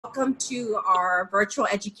Welcome to our virtual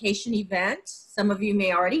education event. Some of you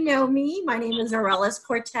may already know me. My name is Aurelis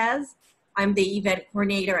Cortez. I'm the event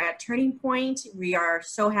coordinator at Turning Point. We are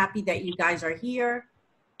so happy that you guys are here.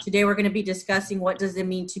 Today we're going to be discussing what does it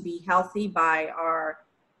mean to be healthy by our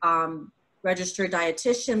registered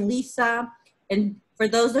dietitian, Lisa. And for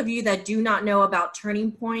those of you that do not know about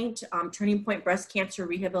Turning Point Breast Cancer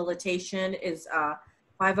Rehabilitation is a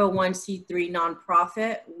 501c3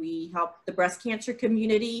 nonprofit. We help the breast cancer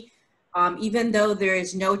community. Even though there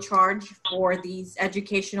is no charge for these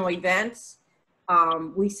educational events,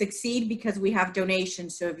 we succeed because we have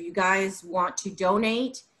donations. So if you guys want to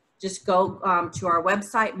donate, just go to our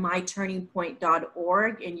website,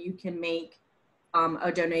 myturningpoint.org, and you can make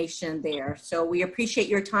a donation there. So we appreciate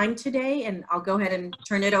your time today, and I'll go ahead and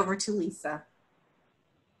turn it over to Lisa.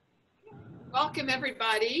 Welcome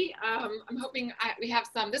everybody. I'm hoping we have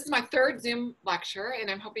some, this is my third Zoom lecture,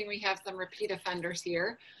 and I'm hoping we have some repeat offenders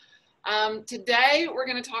here. Today we're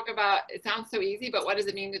going to talk about, it sounds so easy, but what does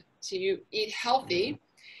it mean to eat healthy?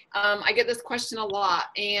 I get this question a lot,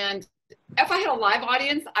 and if I had a live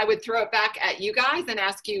audience, I would throw it back at you guys and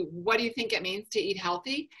ask you, what do you think it means to eat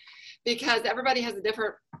healthy? Because everybody has a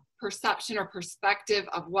different perception or perspective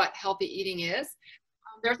of what healthy eating is.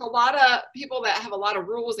 There's a lot of people that have a lot of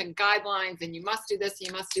rules and guidelines, and you must do this,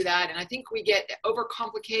 you must do that. And I think we get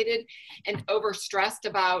overcomplicated and overstressed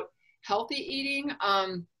about healthy eating.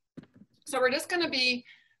 So we're just going to be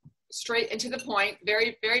straight and to the point,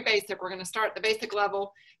 very, very basic. We're going to start at the basic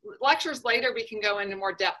level. Lectures later, we can go into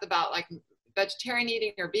more depth about like vegetarian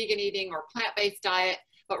eating or vegan eating or plant-based diet.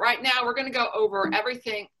 But right now, we're going to go over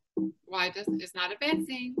everything. Why it's not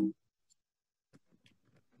advancing?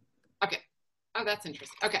 Okay. Oh, that's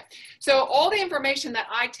interesting. Okay. So all the information that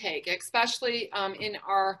I take, especially in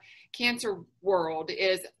our cancer world,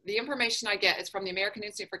 is the information I get is from the American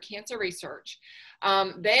Institute for Cancer Research.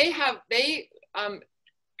 They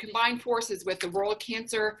combined forces with the World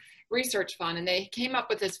Cancer Research Fund, and they came up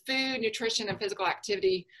with this food, nutrition, and physical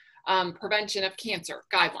activity prevention of cancer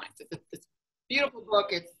guidelines. It's this beautiful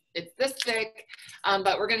book. It's this thick,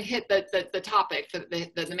 but we're going to hit the topic,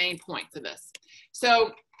 the main points of this.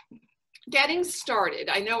 So getting started,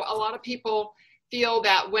 I know a lot of people feel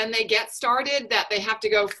that when they get started that they have to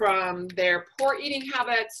go from their poor eating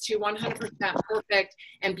habits to 100% perfect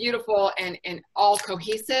and beautiful and all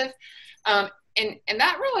cohesive. And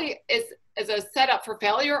that really is a setup for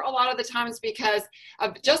failure a lot of the times because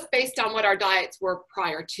of just based on what our diets were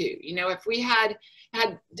prior to. You know, if we had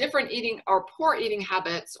different eating or poor eating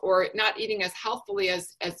habits or not eating as healthfully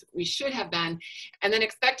as we should have been, and then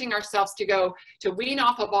expecting ourselves to wean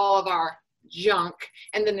off of all of our junk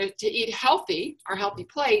and then to eat healthy, our healthy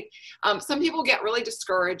plate, some people get really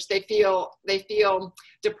discouraged. They feel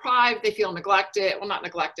deprived, they feel neglected, well, not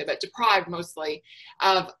neglected, but deprived mostly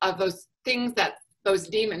of those things those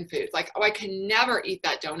demon foods, like, oh, I can never eat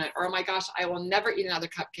that donut, or oh my gosh, I will never eat another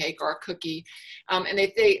cupcake or a cookie. And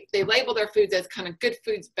they label their foods as kind of good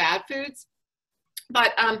foods, bad foods.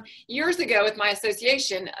 But years ago with my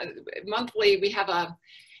association, monthly, we have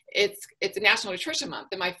it's a National Nutrition Month,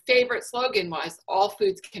 and my favorite slogan was, all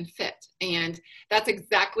foods can fit. And that's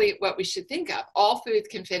exactly what we should think of. All foods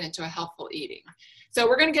can fit into a healthful eating. So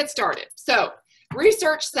we're going to get started. So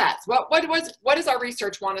research says, what does our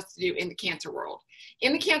research want us to do in the cancer world?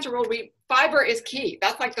 In the cancer world, fiber is key.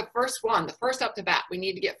 That's like the first one, the first up to bat. We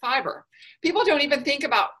need to get fiber. People don't even think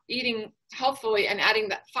about eating healthfully and adding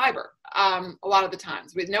that fiber a lot of the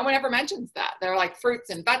times. No one ever mentions that. They're like fruits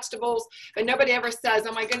and vegetables, but nobody ever says,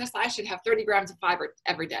 oh my goodness, I should have 30 grams of fiber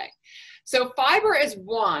every day. So fiber is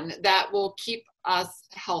one that will keep us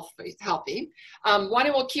healthy. One,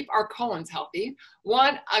 it will keep our colons healthy.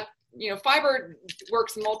 One, fiber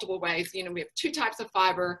works in multiple ways. You know, we have two types of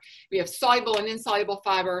fiber. We have soluble and insoluble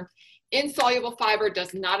fiber. Insoluble fiber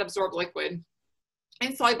does not absorb liquid.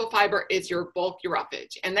 Insoluble fiber is your bulk, your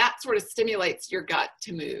roughage, and that sort of stimulates your gut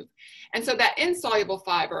to move. And so that insoluble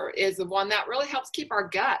fiber is the one that really helps keep our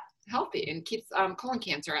gut healthy and keeps colon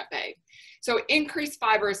cancer at bay. So increased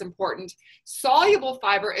fiber is important. Soluble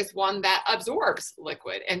fiber is one that absorbs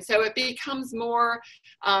liquid, and so it becomes more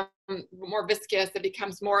viscous. It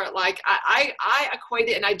becomes more like, I equate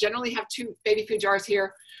it, and I generally have two baby food jars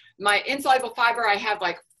here. My insoluble fiber, I have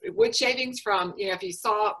like wood shavings from, if you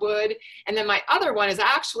saw wood, and then my other one is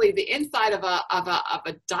actually the inside of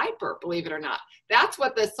a diaper, believe it or not. That's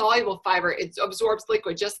what the soluble fiber, it absorbs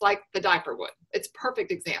liquid just like the diaper would. It's a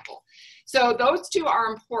perfect example. So those two are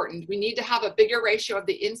important. We need to have a bigger ratio of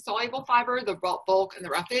the insoluble fiber, the bulk and the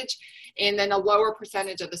roughage, and then a lower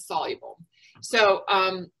percentage of the soluble. So,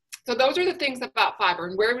 So those are the things about fiber.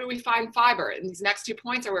 And where do we find fiber? And these next 2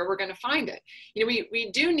 points are where we're going to find it. You know,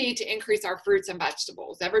 we do need to increase our fruits and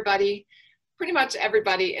vegetables. Everybody, pretty much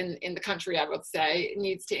everybody in the country, I would say,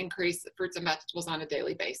 needs to increase fruits and vegetables on a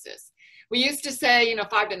daily basis. We used to say, you know,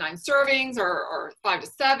 5 to 9 servings or 5 to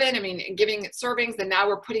 7. I mean, giving it servings, and now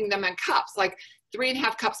we're putting them in cups, like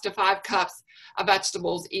 3.5 cups to 5 cups of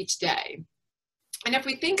vegetables each day. And if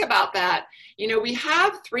we think about that, you know, we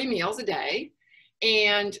have 3 meals a day.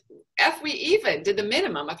 And if we even did the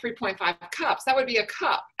minimum of 3.5 cups, that would be a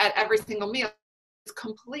cup at every single meal. It's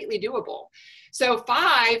completely doable. So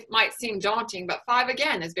 5 might seem daunting, but 5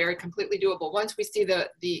 again is very completely doable once we see the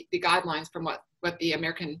guidelines from what the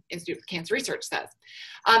American Institute of Cancer Research says.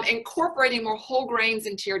 Incorporating more whole grains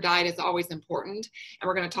into your diet is always important, and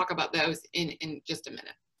we're going to talk about those in just a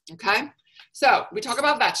minute. Okay, so we talk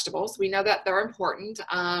about vegetables. We know that they're important.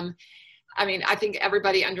 I mean, I think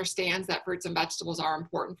everybody understands that fruits and vegetables are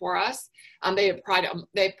important for us. They provide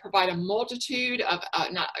a multitude of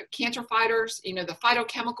cancer fighters, you know, the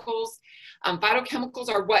phytochemicals. Phytochemicals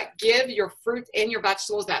are what give your fruits and your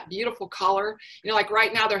vegetables that beautiful color. You know, like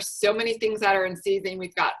right now, there's so many things that are in season.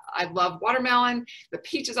 We've got, I love watermelon, the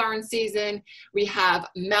peaches are in season. We have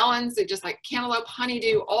melons, they're just like cantaloupe,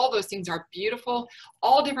 honeydew, all those things are beautiful,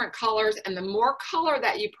 all different colors. And the more color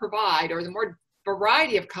that you provide, or the more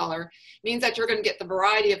variety of color, means that you're going to get the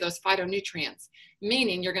variety of those phytonutrients,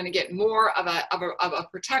 meaning you're going to get more of a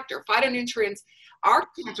protector. Phytonutrients are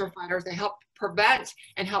cancer fighters. They help prevent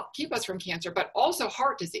and help keep us from cancer, but also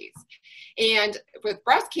heart disease. And with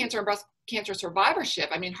breast cancer and breast cancer survivorship,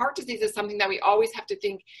 I mean, heart disease is something that we always have to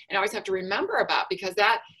think and always have to remember about, because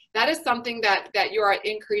that is something that you're at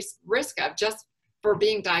increased risk of just for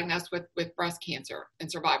being diagnosed with breast cancer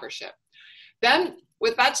and survivorship. Then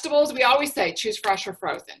with vegetables, we always say choose fresh or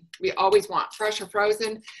frozen. We always want fresh or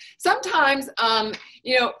frozen. Sometimes,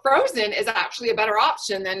 you know, frozen is actually a better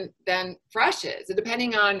option than fresh is,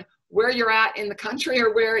 depending on where you're at in the country,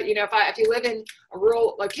 or where, you know, if you live in a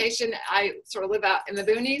rural location. I sort of live out in the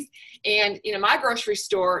boonies, and, you know, my grocery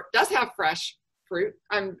store does have fresh fruit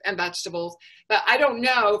and vegetables, but I don't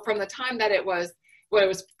know from the time that it was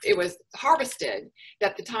harvested,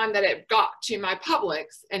 that the time that it got to my Publix,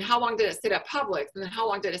 and how long did it sit at Publix, and then how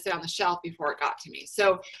long did it sit on the shelf before it got to me.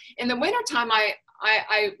 So in the wintertime, I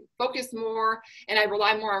focus more and I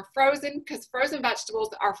rely more on frozen, because frozen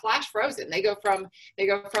vegetables are flash frozen. They go from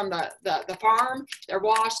the farm, they're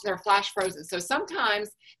washed, they're flash frozen. So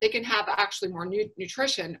sometimes they can have actually more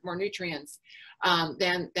nutrition, more nutrients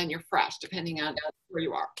than your fresh, depending on where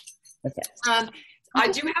you are. Okay. I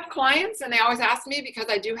do have clients, and they always ask me, because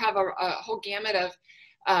I do have a whole gamut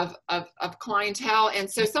of clientele. And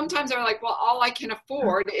so sometimes they're like, well, all I can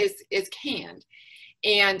afford is canned.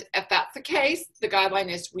 And if that's the case, the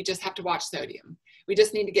guideline is we just have to watch sodium. We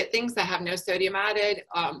just need to get things that have no sodium added,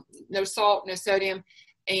 no salt, no sodium,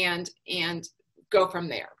 and go from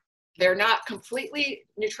there. They're not completely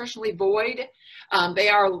nutritionally void. They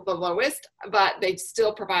are the lowest, but they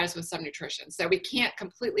still provide us with some nutrition. So we can't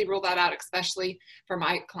completely rule that out, especially for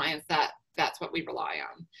my clients that's what we rely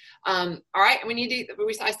on. All right, and we need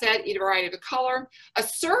to, I said, eat a variety of color. A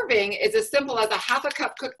serving is as simple as a half a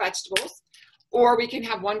cup cooked vegetables, or we can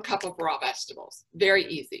have 1 cup of raw vegetables. Very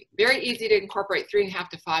easy to incorporate 3.5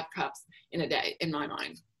 to 5 cups in a day, in my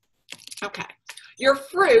mind. Okay, your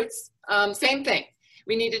fruits, same thing.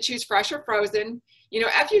 We need to choose fresh or frozen. You know,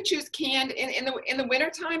 if you choose canned in the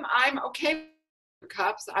wintertime, I'm okay with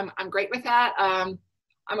cups. I'm great with that.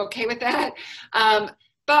 I'm okay with that.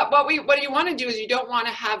 But what you want to do is you don't want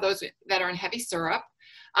to have those that are in heavy syrup.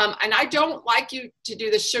 And I don't like you to do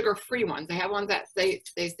the sugar-free ones. They have ones that they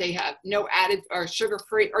say have no added or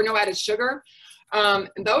sugar-free or no added sugar. And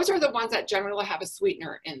those are the ones that generally have a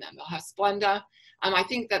sweetener in them. They'll have Splenda. I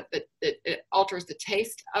think that it alters the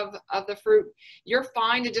taste of the fruit. You're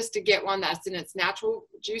fine to get one that's in its natural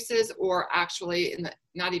juices, or actually in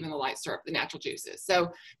not even the light syrup, the natural juices.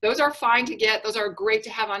 So those are fine to get. Those are great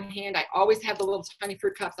to have on hand. I always have the little tiny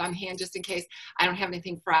fruit cups on hand just in case I don't have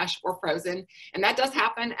anything fresh or frozen. And that does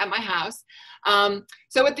happen at my house.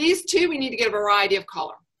 So with these two, we need to get a variety of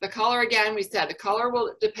color. The color, again, we said the color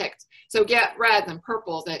will depict. So get reds and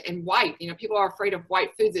purples and white. You know, people are afraid of white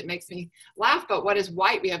foods. It makes me laugh, but what is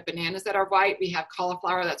white? We have bananas that are white. We have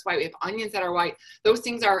cauliflower that's white. We have onions that are white. Those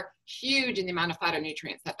things are huge in the amount of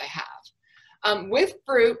phytonutrients that they have. With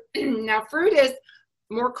fruit, now fruit is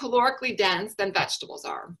more calorically dense than vegetables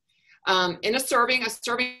are. In a serving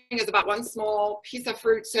is about 1 small piece of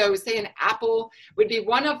fruit. So say an apple would be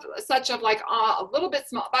one of such of like a little bit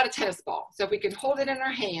small, about a tennis ball. So if we can hold it in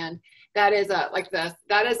our hand, that is like this.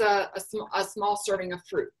 That is a small serving of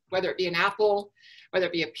fruit, whether it be an apple, whether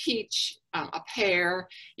it be a peach, a pear,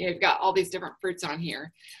 you know, you've got all these different fruits on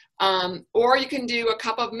here. Or you can do a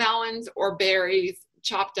cup of melons or berries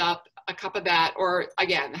chopped up, a cup of that, or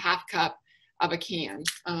again, a half cup of a can.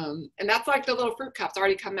 And that's like the little fruit cups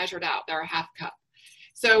already come measured out. They're a half cup.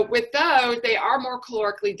 So with those, they are more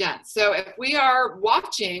calorically dense. So if we are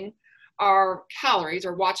watching our calories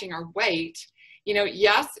or watching our weight, you know,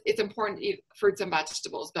 yes, it's important to eat fruits and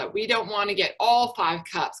vegetables, but we don't want to get all 5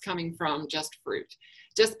 cups coming from just fruit.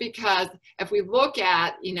 Just because if we look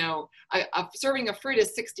at, you know, a serving of fruit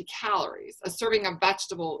is 60 calories. A serving of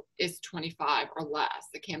vegetable is 25 or less.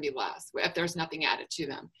 It can be less if there's nothing added to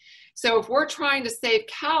them. So if we're trying to save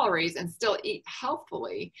calories and still eat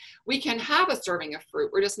healthfully, we can have a serving of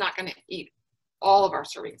fruit. We're just not going to eat all of our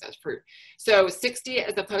servings as fruit. So 60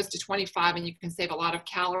 as opposed to 25, and you can save a lot of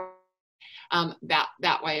calories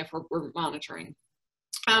that way if we're monitoring.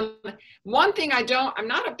 One thing I'm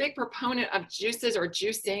not a big proponent of juices or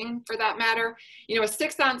juicing for that matter. You know, a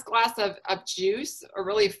 6-ounce glass of juice, or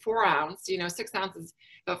really 4 ounce, you know, 6 ounces,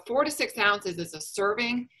 but 4 to 6 ounces is a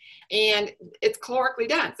serving, and it's calorically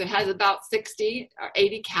dense. It has about 60 or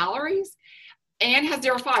 80 calories and has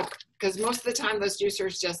 0 fiber, because most of the time those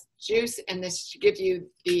juicers just juice, and this gives you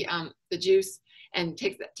the juice and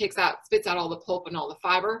spits out all the pulp and all the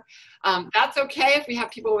fiber. That's okay if we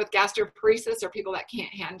have people with gastroparesis or people that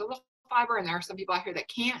can't handle the fiber, and there are some people out here that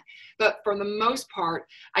can't. But for the most part,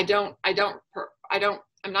 I'm not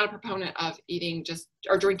a proponent of eating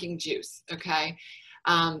or drinking juice, okay?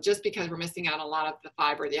 Just because we're missing out on a lot of the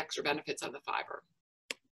fiber, the extra benefits of the fiber.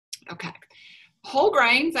 Okay. Whole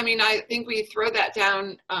grains, I mean, I think we throw that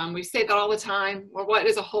down. We say that all the time. Well, what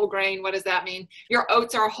is a whole grain? What does that mean? Your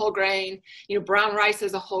oats are a whole grain. You know, brown rice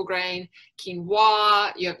is a whole grain.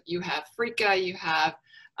 Quinoa, you have freekeh, you have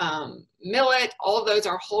millet. All of those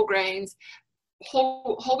are whole grains.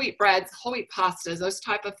 Whole wheat breads, whole wheat pastas, those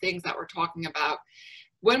type of things that we're talking about.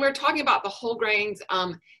 When we're talking about the whole grains,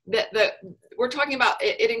 we're talking about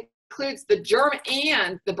it includes the germ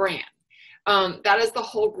and the bran. That is the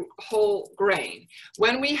whole grain.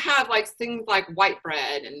 When we have like things like white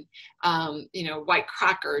bread and you know, white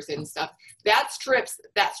crackers and stuff, that strips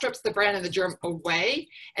the bran and the germ away,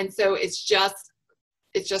 and so it's just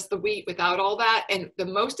the wheat without all that, and the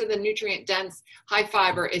most of the nutrient dense high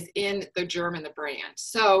fiber is in the germ and the bran.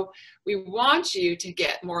 So we want you to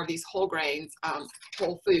get more of these whole grains,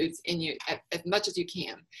 whole foods in you as much as you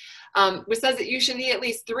can. Which says that you should eat at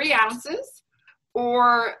least 3 ounces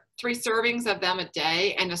or 3 servings of them a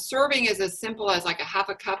day. And a serving is as simple as like a half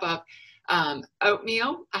a cup of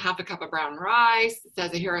oatmeal, a half a cup of brown rice. It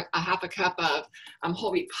says here a half a cup of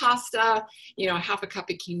whole wheat pasta, you know, a half a cup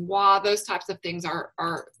of quinoa. Those types of things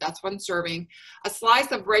that's 1 serving. A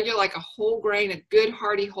slice of regular, like a whole grain, a good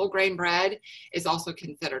hearty whole grain bread is also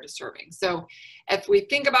considered a serving. So if we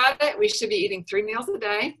think about it, we should be eating 3 meals a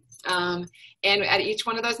day. And at each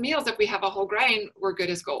one of those meals, if we have a whole grain, we're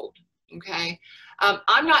good as gold. Okay.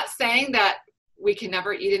 I'm not saying that we can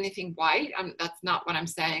never eat anything white. That's not what I'm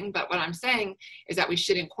saying. But what I'm saying is that we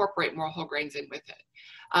should incorporate more whole grains in with it.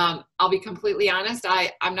 I'll be completely honest.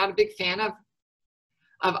 I'm not a big fan of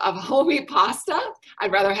whole wheat pasta.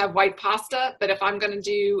 I'd rather have white pasta. But if I'm going to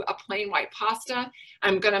do a plain white pasta,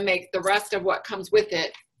 I'm going to make the rest of what comes with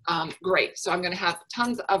it great. So I'm going to have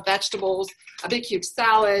tons of vegetables, a big huge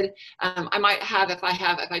salad. I might have, if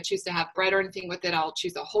I choose to have bread or anything with it, I'll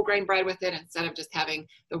choose a whole grain bread with it instead of just having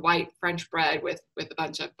the white French bread with a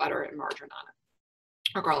bunch of butter and margarine on it,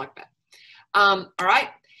 or garlic bread. All right.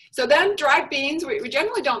 So then dried beans, we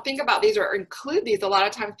generally don't think about these or include these. A lot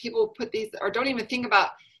of times people put these or don't even think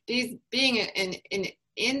about these being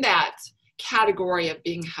in that category of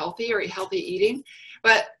being healthy or healthy eating.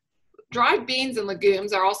 But dried beans and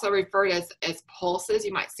legumes are also referred as pulses.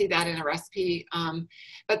 You might see that in a recipe,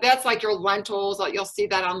 but that's like your lentils. You'll see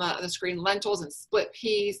that on the screen, lentils and split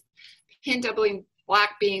peas, pinto beans,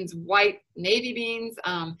 black beans, white navy beans,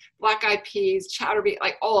 black-eyed peas, chowder beans,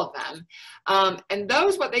 like all of them. And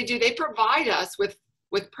those, what they do, they provide us with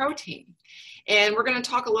protein. And we're going to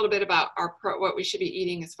talk a little bit about what we should be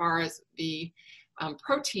eating as far as the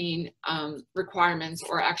protein requirements,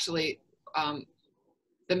 or actually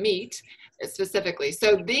the meat specifically.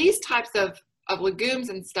 So these types of legumes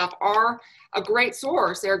and stuff are a great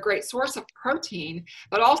source. They're a great source of protein,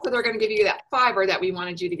 but also they're going to give you that fiber that we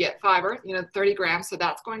wanted you to get, fiber, 30 grams. So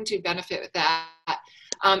that's going to benefit with that.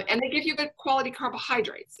 And they give you good quality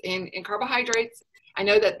carbohydrates. And carbohydrates, I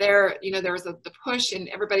know that there was the push, and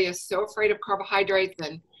everybody is so afraid of carbohydrates,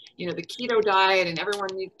 and the keto diet, and everyone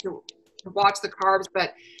needs to watch the carbs.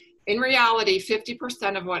 But in reality,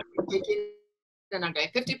 50% of what we're taking in a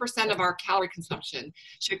day. 50% of our calorie consumption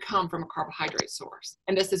should come from a carbohydrate source,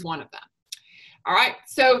 and this is one of them. All right,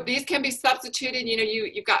 so these can be substituted. You know,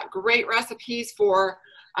 you've got great recipes for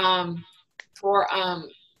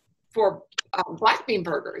black bean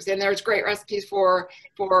burgers, and there's great recipes for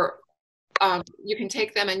you can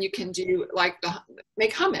take them and you can do like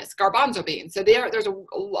make hummus, garbanzo beans. So there's a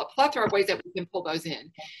plethora of ways that we can pull those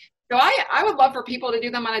in. So I would love for people to do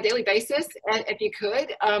them on a daily basis, and if you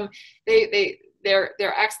could,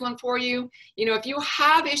 they're excellent for you. You know, if you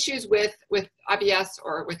have issues with IBS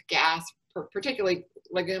or with gas, particularly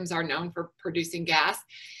legumes are known for producing gas,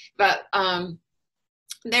 but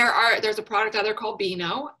there's a product out there called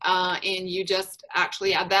Beano, and you just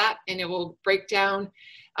actually add that, and it will break down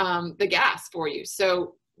the gas for you.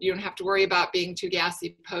 So you don't have to worry about being too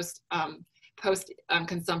gassy post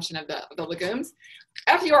consumption of the legumes.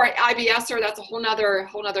 If you are an IBSer, that's a whole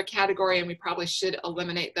nother category, and we probably should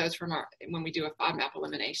eliminate those from when we do a FODMAP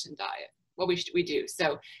elimination diet. Well, we do.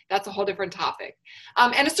 So that's a whole different topic.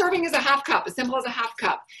 And a serving is a half cup, as simple as a half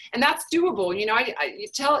cup. And that's doable. You know,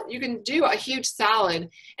 you can do a huge salad,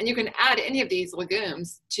 and you can add any of these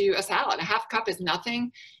legumes to a salad. A half cup is nothing.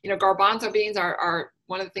 You know, garbanzo beans are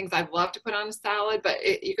one of the things I love to put on a salad, but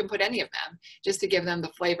you can put any of them just to give them the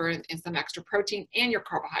flavor and some extra protein and your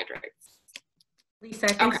carbohydrates. Lisa,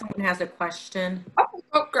 I think someone has a question.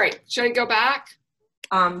 Oh, great. Should I go back?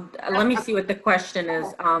 Let me see what the question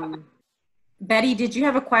is. Betty, did you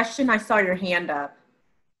have a question? I saw your hand up.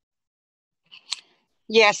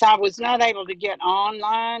 Yes, I was not able to get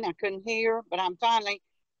online. I couldn't hear, but I'm finally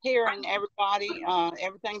hearing everybody.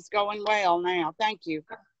 Everything's going well now. Thank you.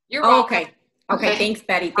 You're welcome. Okay. Okay, thanks,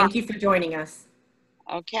 Betty. Thank you for joining us.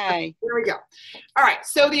 Okay. Here we go. All right,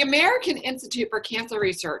 so the American Institute for Cancer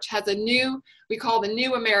Research has we call the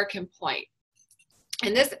New American Plate.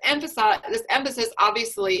 And this emphasis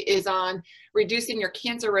obviously is on reducing your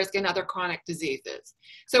cancer risk and other chronic diseases.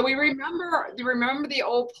 So we remember the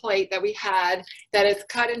old plate that we had that is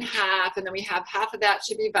cut in half, and then we have half of that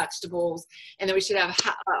should be vegetables, and then we should have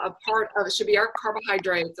a part of it should be our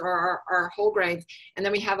carbohydrates or our whole grains, and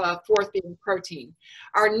then we have a fourth being protein.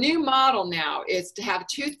 Our new model now is to have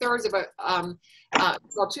 2/3 of a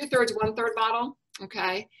 2/3, 1/3 model.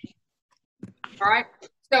 Okay. All right.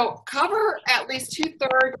 So cover at least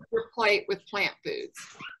 2/3 of your plate with plant foods.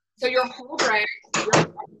 So your whole grains, your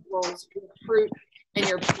vegetables, your fruit, and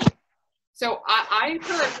your beef. So I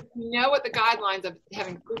encourage you know what the guidelines of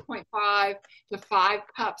having 3.5 to 5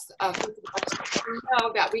 cups of fruits and vegetables. We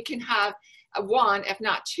know that we can have 1, if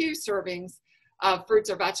not 2 servings of fruits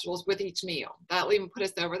or vegetables with each meal. That'll even put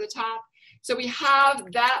us over the top. So we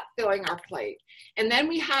have that filling our plate. And then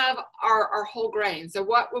we have our whole grain. So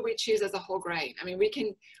what would we choose as a whole grain? I mean, we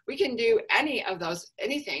can do any of those,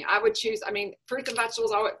 anything. I would choose, fruits and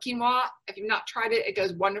vegetables, quinoa. If you've not tried it, it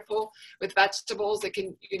goes wonderful with vegetables. You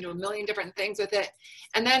can do a million different things with it.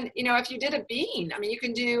 And then, you know, if you did a bean, you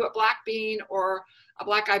can do a black bean or a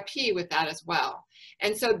black eyed pea with that as well.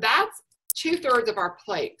 And so that's 2/3 of our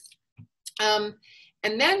plate.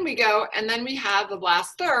 And then we go, and then we have the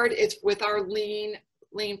last third is with our lean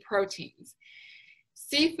proteins.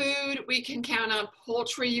 Seafood, we can count on.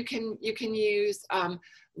 Poultry, you can use.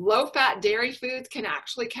 Low-fat dairy foods can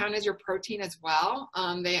actually count as your protein as well.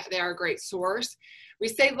 They are a great source. We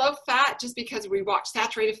say low-fat just because we watch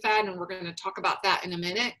saturated fat, and we're going to talk about that in a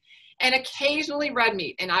minute. And occasionally red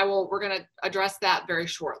meat, and we're going to address that very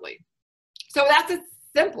shortly. So that's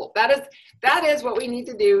simple. That is what we need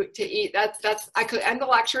to do to eat. I could end the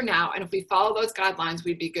lecture now, and if we follow those guidelines,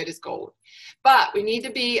 we'd be good as gold. But we need to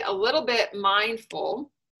be a little bit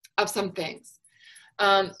mindful of some things.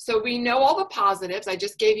 So we know all the positives. I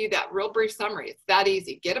just gave you that real brief summary. It's that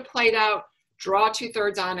easy. Get a plate out, draw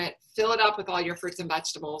 2/3 on it, fill it up with all your fruits and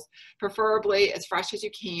vegetables, preferably as fresh as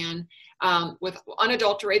you can, with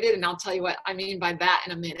unadulterated, and I'll tell you what I mean by that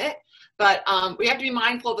in a minute. But we have to be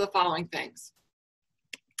mindful of the following things.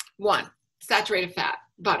 1, saturated fat,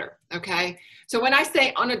 butter, okay? So when I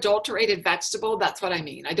say unadulterated vegetable, that's what I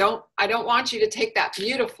mean. I don't want you to take that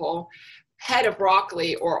beautiful head of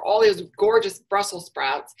broccoli or all those gorgeous Brussels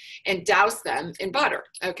sprouts and douse them in butter,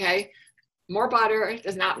 okay? More butter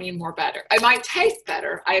does not mean more better. It might taste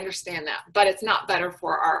better, I understand that, but it's not better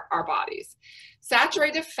for our bodies.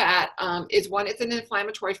 Saturated fat it's an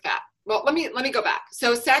inflammatory fat. Well, let me go back.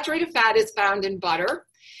 So saturated fat is found in butter.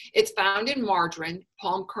 It's found in margarine,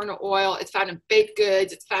 palm kernel oil. It's found in baked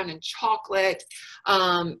goods. It's found in chocolate.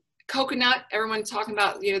 Coconut, everyone's talking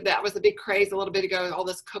about, that was the big craze a little bit ago, all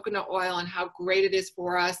this coconut oil and how great it is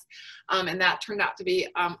for us. And that turned out to be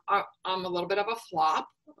a little bit of a flop.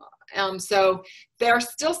 So there are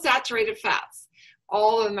still saturated fats.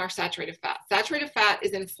 all of them are saturated fat. Saturated fat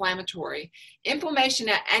is inflammatory. Inflammation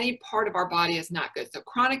at any part of our body is not good. So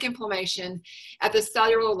chronic inflammation at the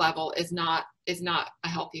cellular level is not a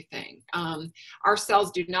healthy thing. Our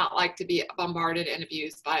cells do not like to be bombarded and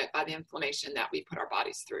abused by the inflammation that we put our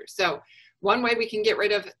bodies through. So one way we can get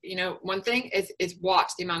rid of, one thing is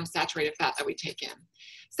watch the amount of saturated fat that we take in.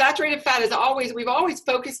 Saturated fat is we've always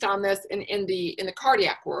focused on this in the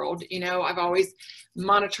cardiac world. I've always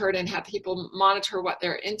monitored and have people monitor what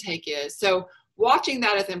their intake is. So watching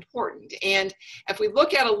that is important. And if we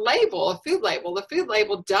look at a food label, the food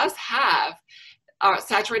label does have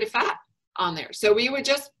saturated fat on there. So we would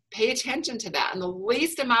just pay attention to that. And the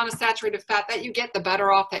least amount of saturated fat that you get, the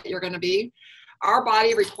better off that you're going to be. Our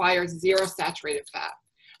body requires 0 saturated fat.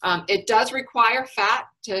 It does require fat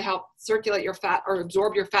to help circulate your fat or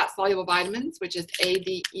absorb your fat soluble vitamins, which is A,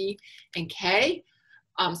 D, E, and K.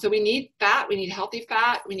 So we need fat, we need healthy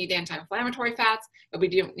fat, we need anti-inflammatory fats, but we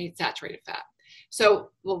don't need saturated fat. So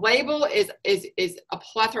the label is a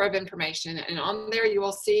plethora of information, and on there you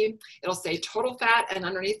will see, it'll say total fat, and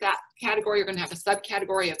underneath that category, you're gonna have a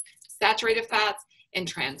subcategory of saturated fats and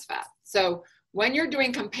trans fats. So when you're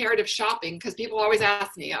doing comparative shopping, because people always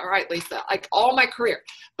ask me, all right, Lisa, like all my career,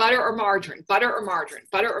 butter or margarine, butter or margarine,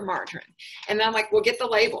 butter or margarine. And then I'm like, well, get the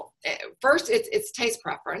label. First, it's taste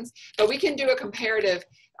preference, but we can do a comparative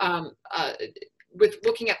with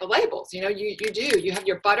looking at the labels. You have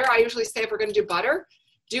your butter. I usually say if we're going to do butter,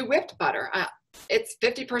 do whipped butter. It's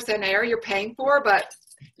 50% air you're paying for, but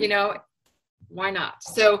why not?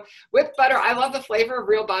 So whipped butter, I love the flavor of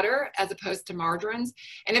real butter as opposed to margarines.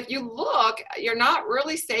 And if you look, you're not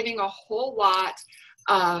really saving a whole lot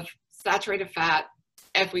of saturated fat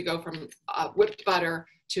if we go from whipped butter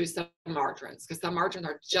to some margarines, because some margarines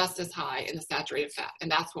are just as high in the saturated fat, and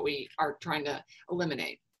that's what we are trying to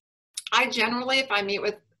eliminate. I generally, if I meet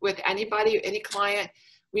with anybody, any client,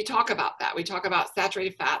 we talk about that. We talk about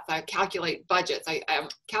saturated fats. I calculate budgets. I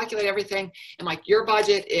calculate everything, and like your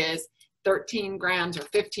budget is 13 grams or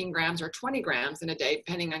 15 grams or 20 grams in a day,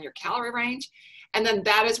 depending on your calorie range. And then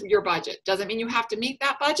that is your budget. Doesn't mean you have to meet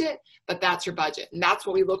that budget, but that's your budget. And that's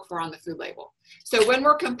what we look for on the food label. So when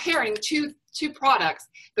we're comparing two products,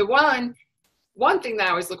 the one thing that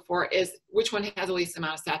I always look for is which one has the least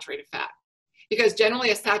amount of saturated fat. Because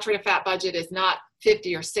generally a saturated fat budget is not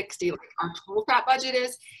 50 or 60 like our total fat budget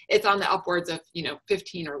is. It's on the upwards of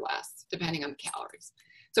 15 or less, depending on the calories.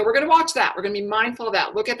 So we're going to watch that. We're going to be mindful of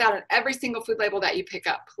that. Look at that on every single food label that you pick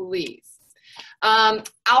up, please.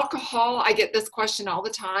 Alcohol, I get this question all the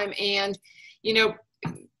time. And,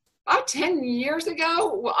 about 10 years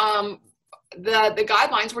ago, the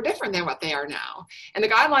guidelines were different than what they are now. And the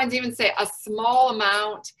guidelines even say a small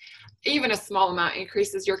amount, even a small amount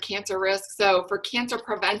increases your cancer risk. So for cancer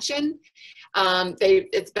prevention,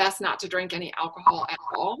 it's best not to drink any alcohol at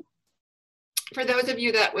all. For those of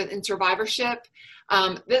you that in survivorship,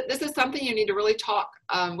 this is something you need to really talk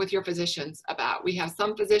with your physicians about. We have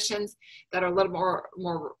some physicians that are a little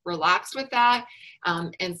more relaxed with that,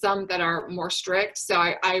 and some that are more strict. So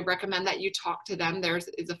I recommend that you talk to them. Theirs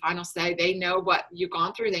is a final say. They know what you've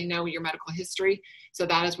gone through. They know your medical history. So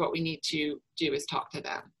that is what we need to do, is talk to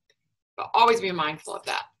them. But always be mindful of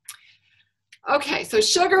that. Okay, so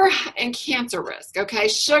sugar and cancer risk. Okay,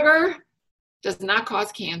 sugar does not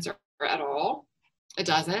cause cancer at all. It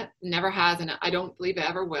doesn't, never has, and I don't believe it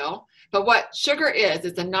ever will. But what sugar is,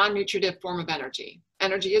 it's a non-nutritive form of energy.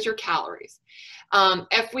 Energy is your calories.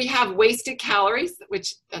 If we have wasted calories,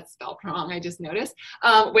 which that's spelled wrong, I just noticed,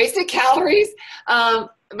 wasted calories,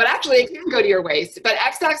 but actually it can go to your waist, but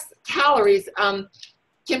excess calories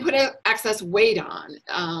can put excess weight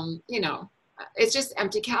on, it's just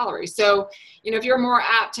empty calories. So, if you're more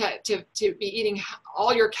apt to be eating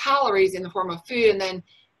all your calories in the form of food and then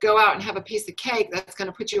go out and have a piece of cake, that's going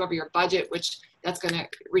to put you over your budget, which that's going to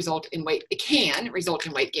result in weight. It can result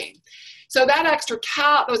in weight gain. So that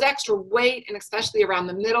those extra weight, and especially around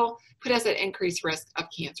the middle, put us at increased risk of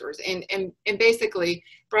cancers. And basically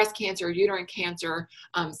breast cancer, uterine cancer,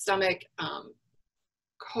 stomach,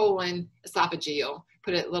 colon, esophageal,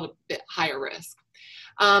 put it a little bit higher risk.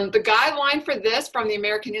 The guideline for this from the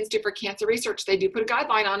American Institute for Cancer Research, they do put a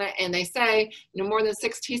guideline on it, and they say more than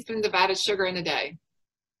 6 teaspoons of added sugar in a day.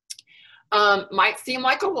 Might seem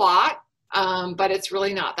like a lot, but it's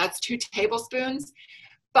really not. That's 2 tablespoons.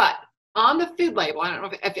 But on the food label, I don't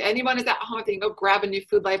know if anyone is at home, if they can go grab a new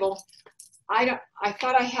food label. I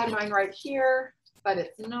thought I had mine right here, but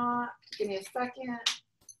it's not. Give me a second.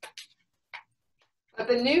 But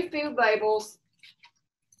the new food labels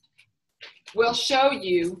will show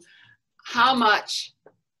you how much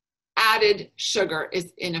added sugar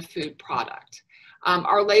is in a food product.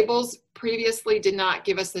 Our labels previously did not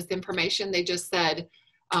give us this information. They just said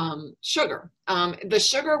sugar. The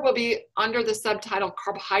sugar will be under the subtitle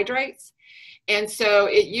carbohydrates. And so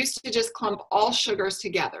it used to just clump all sugars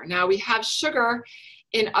together. Now we have sugar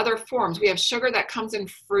in other forms. We have sugar that comes in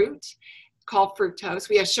fruit, called fructose.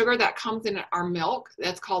 We have sugar that comes in our milk,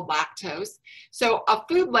 that's called lactose. So a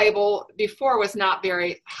food label before was not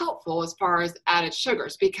very helpful as far as added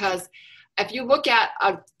sugars, because if you look at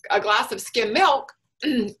a glass of skim milk,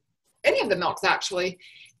 any of the milks actually,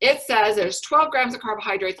 it says there's 12 grams of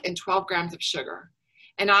carbohydrates and 12 grams of sugar.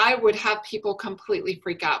 And I would have people completely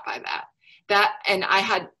freak out by that. And I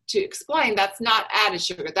had to explain that's not added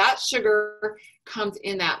sugar. That sugar comes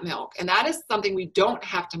in that milk. And that is something we don't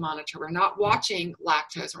have to monitor. We're not watching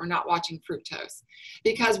lactose, we're not watching fructose.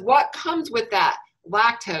 Because what comes with that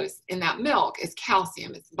lactose in that milk is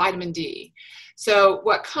calcium, it's vitamin D. So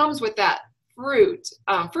what comes with that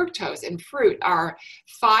fructose in fruit are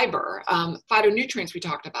fiber, phytonutrients we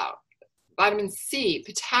talked about, vitamin C,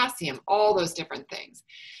 potassium, all those different things.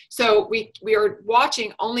 So we are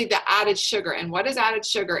watching only the added sugar, and what is added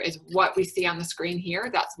sugar is what we see on the screen here.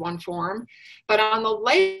 That's one form. But on the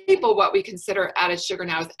label, what we consider added sugar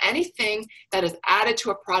now is anything that is added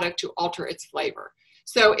to a product to alter its flavor.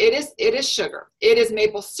 So it is sugar, it is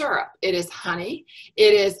maple syrup, it is honey,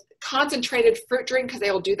 it is concentrated fruit drink, because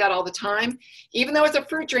they will do that all the time. Even though it's a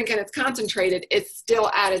fruit drink and it's concentrated, it's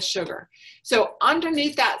still added sugar. So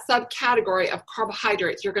underneath that subcategory of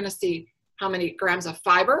carbohydrates, you're going to see how many grams of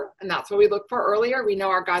fiber, and that's what we looked for earlier. We know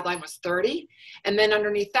our guideline was 30. And then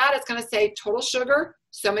underneath that, it's going to say total sugar,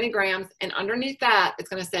 so many grams. And underneath that, it's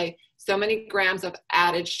going to say so many grams of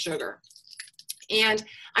added sugar. And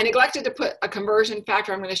I neglected to put a conversion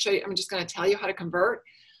factor. I'm going to show you, I'm just going to tell you how to convert.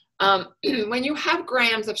 When you have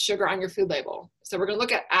grams of sugar on your food label, so we're going to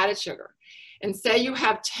look at added sugar, and say you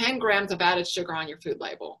have 10 grams of added sugar on your food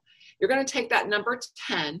label, you're going to take that number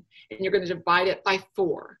 10 and you're going to divide it by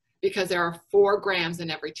 4, because there are 4 grams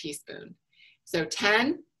in every teaspoon. So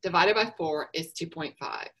 10 divided by 4 is 2.5.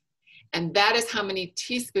 And that is how many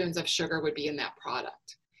teaspoons of sugar would be in that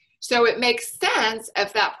product. So it makes sense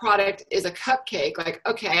if that product is a cupcake, like,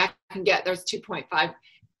 okay, I can get, there's 2.5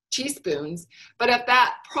 teaspoons. But if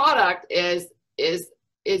that product is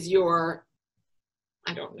your,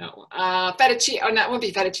 I don't know, fettuccine, or not, it won't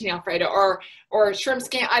be fettuccine Alfredo, or shrimp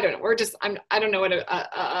scampi, I don't know, I don't know what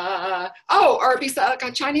or it'd be like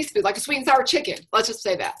a Chinese food, like a sweet and sour chicken, let's just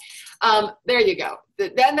say that. There you go.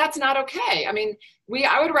 Then that's not okay. I mean,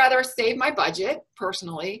 I would rather save my budget,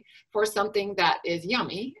 personally, for something that is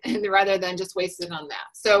yummy, and rather than just waste it on that.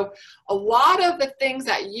 So a lot of the things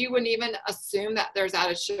that you wouldn't even assume that there's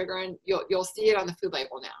added sugar in, you'll see it on the food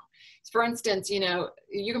label now. For instance, you know,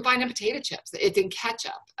 you can find in potato chips, it's in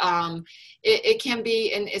ketchup. It can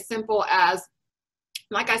be in as simple as,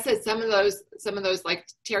 like I said, some of those like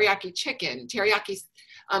teriyaki chicken, teriyaki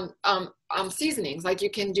seasonings, like you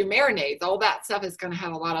can do marinades, all that stuff is going to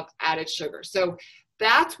have a lot of added sugar. So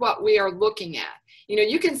that's what we are looking at. You know,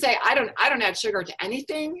 you can say, I don't add sugar to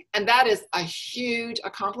anything, and that is a huge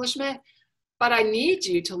accomplishment. But I need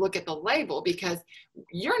you to look at the label, because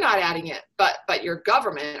you're not adding it, but your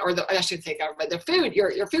government, or I should say government, the food,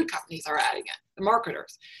 your food companies are adding it, the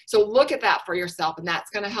marketers. So look at that for yourself, and that's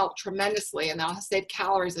going to help tremendously, and that'll save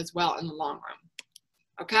calories as well in the long run.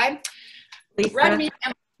 Okay? Lisa, Red meat,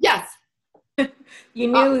 yes. you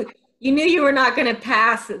knew you were not going to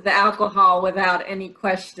pass the alcohol without any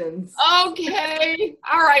questions. Okay.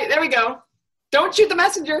 All right. There we go. Don't shoot the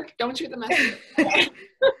messenger. Don't shoot the messenger.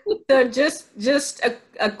 So just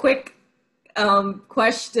a quick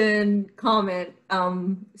question, comment.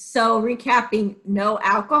 So recapping, no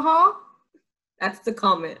alcohol? That's the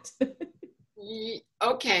comment.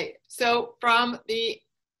 Okay. So from the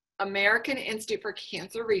American Institute for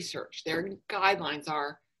Cancer Research, their guidelines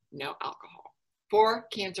are no alcohol for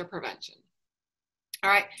cancer prevention.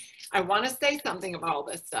 All right. I want to say something about all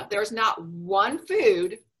this stuff. There's not one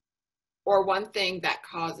food or one thing that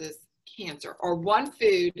causes cancer, or one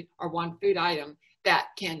food or one food item that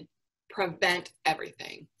can prevent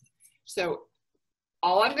everything. So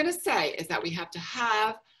all I'm going to say is that we have to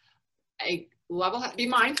have a level, be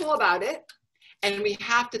mindful about it, and we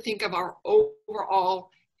have to think of our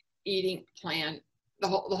overall eating plan, the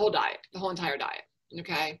whole diet, the whole entire diet.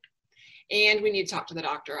 Okay. And we need to talk to the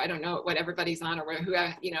doctor. I don't know what everybody's on, or who,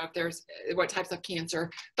 you know, if there's what types of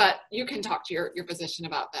cancer, but you can talk to your physician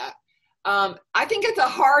about that. I think it's a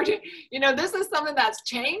hard, you know, this is something that's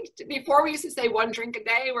changed. Before we used to say 1 drink a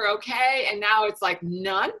day, we're okay. And now it's like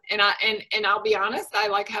none. And I'll be honest, I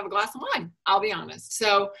like to have a glass of wine. I'll be honest.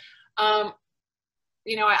 So,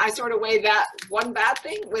 you know, I sort of weigh that one bad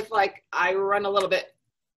thing with like, I run a little bit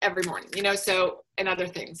every morning, you know, so, and other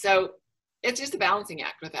things. So it's just a balancing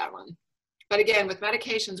act with that one. But again, with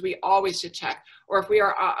medications, we always should check. Or if we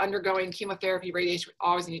are undergoing chemotherapy, radiation, we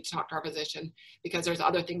always need to talk to our physician because there's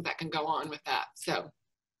other things that can go on with that. So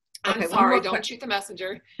I'm sorry, don't shoot the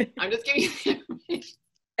messenger. I'm just giving you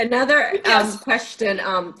another question.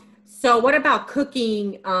 So what about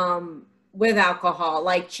cooking with alcohol,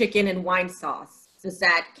 like chicken and wine sauce? Does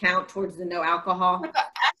that count towards the no alcohol?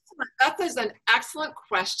 That is an excellent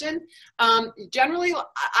question. Generally,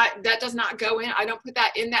 that does not go in. I don't put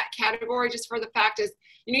that in that category just for the fact is,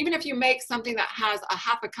 you know, even if you make something that has a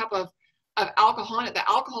half a cup of alcohol in it, the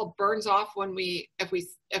alcohol burns off when if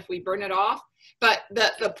we burn it off. But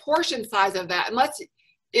the portion size of that, unless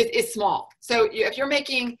is small. So if you're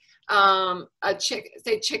making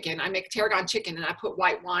say chicken, I make tarragon chicken and I put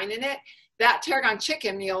white wine in it, that tarragon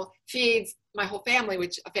chicken meal feeds my whole family,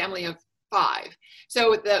 which a family of 5.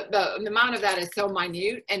 So the amount of that is so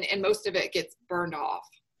minute and most of it gets burned off.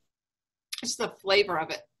 It's the flavor of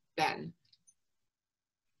it then.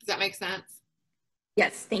 Does that make sense?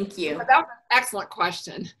 Yes, thank you. But that was an excellent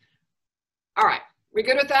question. All right, we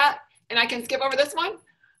good with that? And I can skip over this one?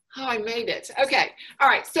 Oh, I made it. Okay, all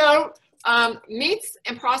right, so meats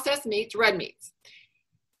and processed meats, red meats.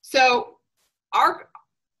 So our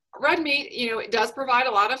red meat, you know, it does provide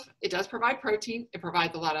protein. It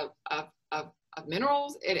provides a lot of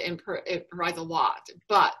minerals. It provides a lot,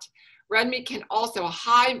 but red meat can also, a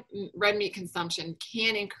high red meat consumption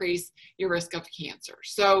can increase your risk of cancer.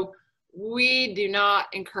 So we do not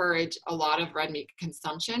encourage a lot of red meat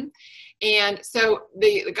consumption. And so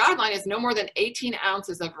the guideline is no more than 18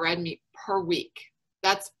 ounces of red meat per week.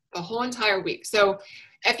 That's the whole entire week. So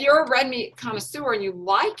if you're a red meat connoisseur and you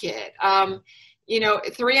like it, you know,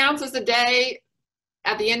 3 ounces a day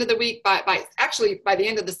at the end of the week, by the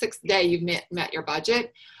end of the 6th day, you've met your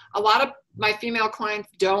budget. A lot of my female clients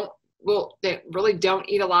they really don't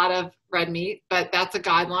eat a lot of red meat, but that's a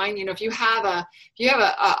guideline. You know, if you have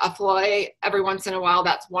a fillet every once in a while,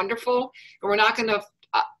 that's wonderful. And we're not going to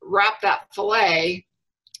wrap that fillet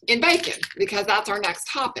in bacon because that's our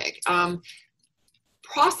next topic.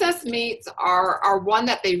 Processed meats are one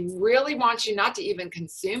that they really want you not to even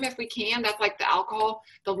consume if we can. That's like the alcohol.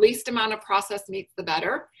 The least amount of processed meats, the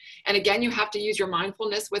better. And again, you have to use your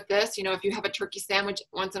mindfulness with this. You know, if you have a turkey sandwich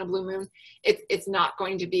once in a blue moon, it's not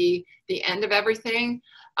going to be the end of everything.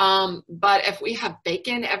 But if we have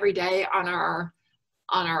bacon every day on our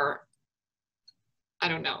I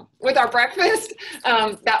don't know, with our breakfast,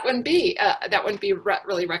 that wouldn't be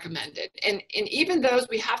really recommended. And even those,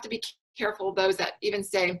 we have to be careful, those that even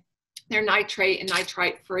say they're nitrate and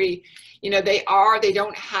nitrite free. You know, they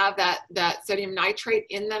don't have that sodium nitrate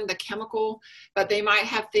in them, the chemical, but they might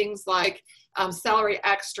have things like celery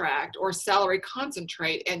extract or celery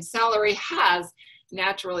concentrate, and celery has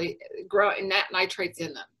naturally nitrates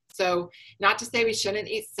in them. So not to say we shouldn't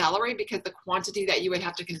eat celery because the quantity that you would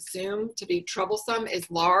have to consume to be troublesome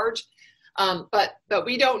is large. But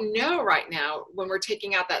we don't know right now when we're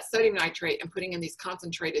taking out that sodium nitrate and putting in these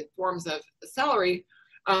concentrated forms of celery,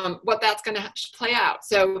 what that's going to play out.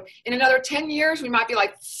 So in another 10 years, we might be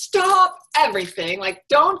like, stop everything, like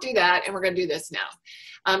don't do that. And we're going to do this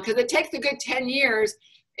now. Because it takes a good 10 years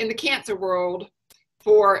in the cancer world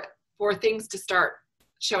for things to start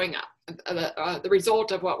showing up, the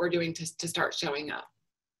result of what we're doing to start showing up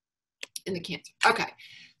in the cancer. Okay.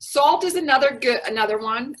 Salt is another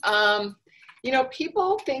one. You know,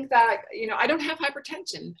 people think that, you know, I don't have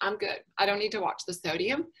hypertension. I'm good. I don't need to watch the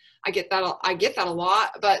sodium. I get that a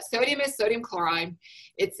lot, but sodium is sodium chloride.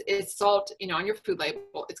 It's salt, you know, on your food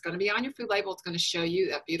label. It's going to be on your food label. It's going to show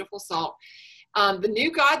you that beautiful salt. The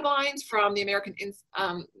new guidelines from the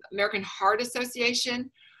American Heart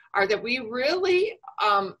Association are that we really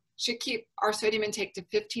should keep our sodium intake to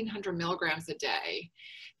 1,500 milligrams a day.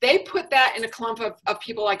 They put that in a clump of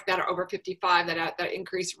people like that are over 55, that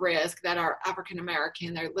increased risk, that are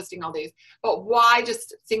African-American. They're listing all these. But why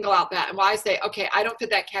just single out that? And why say, okay, I don't fit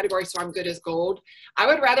that category, so I'm good as gold? I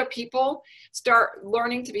would rather people start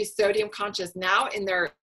learning to be sodium conscious now in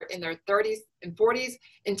their 30s and 40s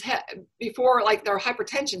before like their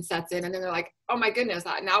hypertension sets in, and then they're like, oh my goodness,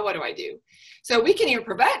 now what do I do? So we can even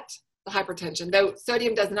prevent the hypertension, though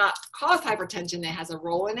sodium does not cause hypertension. It has a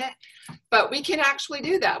role in it, but we can actually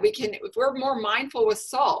do that. We can, if we're more mindful with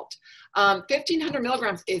salt. 1,500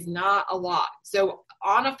 milligrams is not a lot. So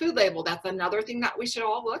on a food label, that's another thing that we should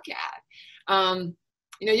all look at.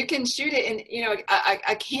 You know, you can shoot it in, you know,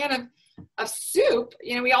 a can of soup.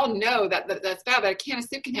 You know, we all know that that's bad, but a can of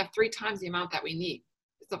soup can have 3 times the amount that we need.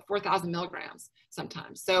 of 4,000 milligrams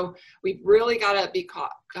sometimes. So we've really got to be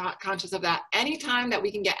conscious of that. Anytime that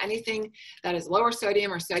we can get anything that is lower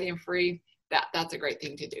sodium or sodium free, that's a great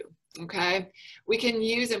thing to do. Okay, we can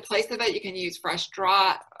use, in place of it, you can use fresh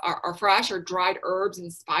or dried herbs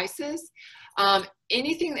and spices.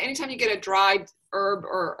 Anytime you get a dried herb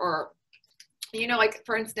or you know, like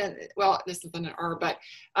for instance, well, this isn't an herb, but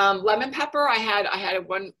lemon pepper. I had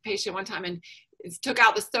one patient one time and took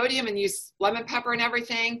out the sodium and used lemon pepper and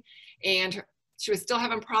everything, and she was still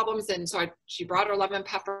having problems. And so she brought her lemon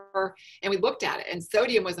pepper and we looked at it, and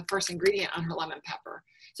sodium was the first ingredient on her lemon pepper.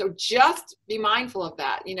 So just be mindful of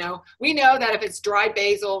that. You know, we know that if it's dried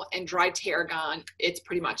basil and dried tarragon, it's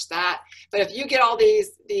pretty much that. But if you get all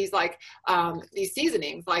these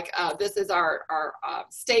seasonings, like this is our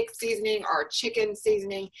steak seasoning, our chicken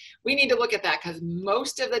seasoning, we need to look at that, because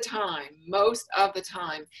most of the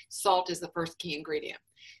time, salt is the first key ingredient.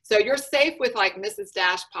 So you're safe with like Mrs.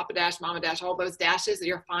 Dash, Papa Dash, Mama Dash, all those dashes.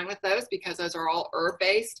 You're fine with those because those are all herb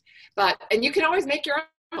based. And you can always make your own.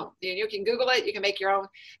 You can Google it, you can make your own,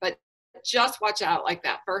 but just watch out, like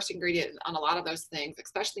that first ingredient on a lot of those things,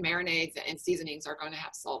 especially marinades and seasonings, are going to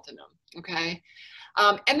have salt in them. Okay.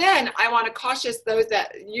 And then I want to caution those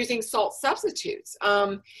that using salt substitutes.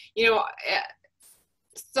 You know,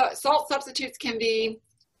 salt substitutes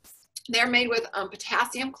they're made with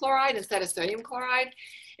potassium chloride instead of sodium chloride.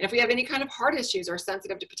 And if we have any kind of heart issues or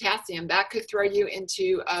sensitive to potassium, that could throw you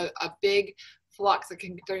into a big flux that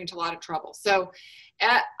can throw you into a lot of trouble. So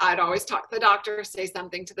I'd always talk to the doctor, say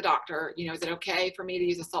something to the doctor, you know, is it okay for me to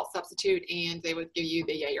use a salt substitute? And they would give you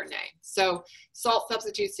the yay or nay. So salt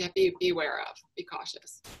substitutes you have to be aware of, be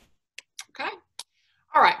cautious. Okay.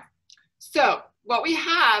 All right. So what we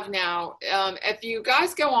have now, if you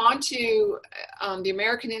guys go on to the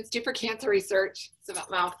American Institute for Cancer Research, it's a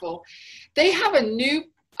mouthful, they have a new,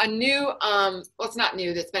 well, it's not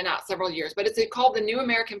new, that's been out several years, but it's called the New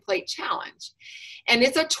American Plate Challenge. And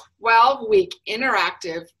it's a 12-week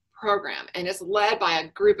interactive program, and it's led by a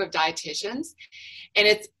group of dietitians. And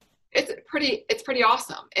it's pretty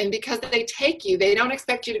awesome. And because they don't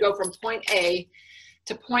expect you to go from point A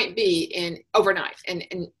to point B overnight. And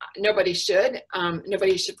nobody should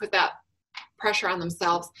put that pressure on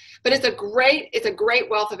themselves, but it's a great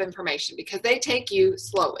wealth of information because they take you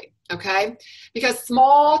slowly. Okay. Because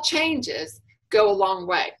small changes go a long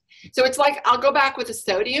way. So it's like, I'll go back with the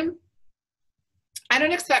sodium. I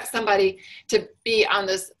don't expect somebody to be on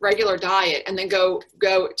this regular diet and then go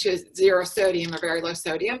to 0 sodium or very low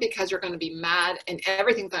sodium, because you're going to be mad and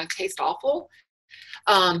everything's going to taste awful.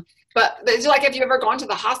 But it's like, if you've ever gone to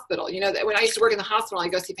the hospital, you know, when I used to work in the hospital, I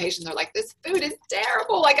go see patients, they're like, this food is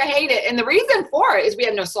terrible, like I hate it. And the reason for it is we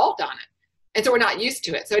have no salt on it. And so we're not used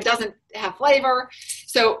to it. So it doesn't have flavor.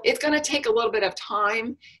 So it's going to take a little bit of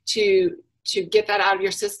time to get that out of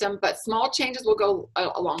your system, but small changes will go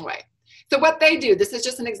a long way. So what they do, this is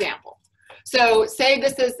just an example. So say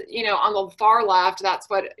this is, you know, on the far left, that's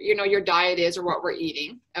what, you know, your diet is or what we're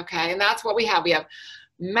eating. Okay. And that's what we have. We have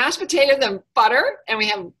mashed potatoes and butter, and we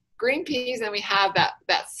have green peas, and we have that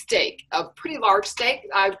steak, a pretty large steak.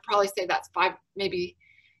 I'd probably say that's 5, maybe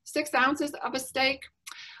 6 ounces of a steak.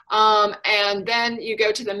 And then you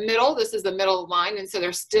go to the middle. This is the middle line. And so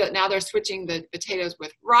now they're switching the potatoes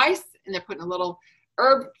with rice, and they're putting a little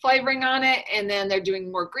herb flavoring on it. And then they're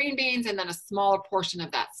doing more green beans, and then a smaller portion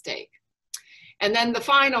of that steak. And then the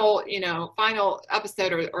final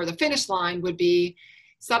episode or the finish line would be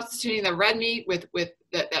substituting the red meat with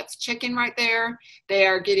that's chicken right there. They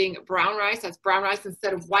are getting brown rice. That's brown rice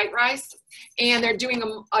instead of white rice. And they're doing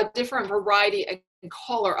a different variety and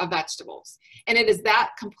color of vegetables. And it is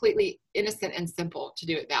that completely innocent and simple to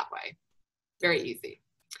do it that way. Very easy.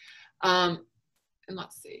 And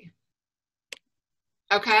let's see.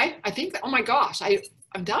 Okay, I think, oh my gosh,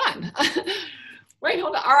 I'm done. Wait,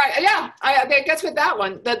 hold on. All right, yeah, I guess with that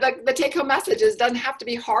one, the take-home message is doesn't have to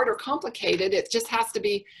be hard or complicated. It just has to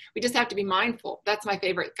be, we just have to be mindful. That's my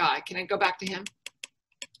favorite guy. Can I go back to him?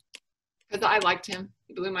 Because I liked him.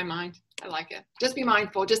 He blew my mind. I like it. Just be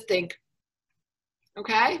mindful. Just think.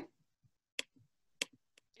 Okay?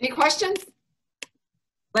 Any questions?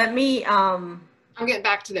 Let me, I'm getting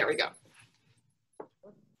back to, there we go.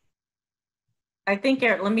 I think,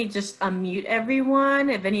 let me just unmute everyone.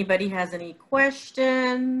 If anybody has any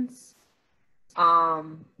questions,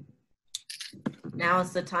 now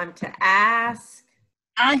is the time to ask.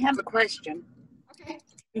 I have a question. Okay.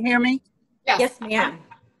 You hear me? Yes, Yes, ma'am.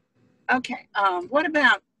 Okay. What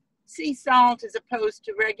about sea salt as opposed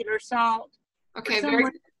to regular salt? Okay.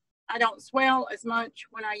 I don't swell as much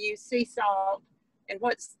when I use sea salt. And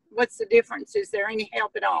what's the difference? Is there any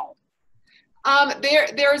help at all?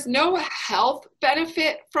 There's no health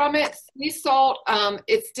benefit from it. Sea salt,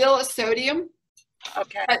 it's still a sodium.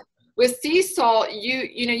 Okay. But with sea salt,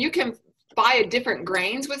 you can buy different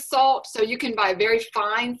grains with salt. So you can buy very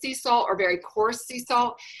fine sea salt or very coarse sea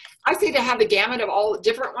salt. I say to have the gamut of all the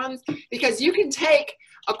different ones, because you can take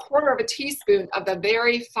a quarter of a teaspoon of the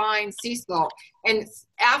very fine sea salt, and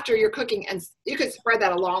after you're cooking, and you could spread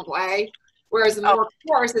that a long way. Whereas the more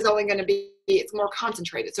coarse is only going to be, it's more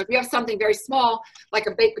concentrated. So if you have something very small, like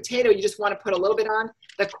a baked potato, you just want to put a little bit on,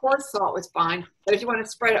 the coarse salt was fine. But if you want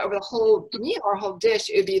to spread it over the whole meal or whole dish,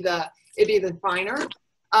 it'd be the finer.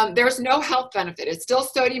 There's no health benefit. It's still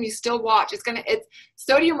sodium. You still watch. Its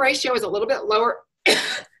sodium ratio is a little bit lower,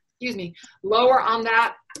 excuse me, lower on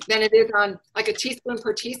that than it is on like a teaspoon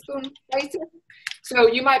per teaspoon basis. So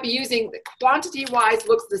you might be using, quantity wise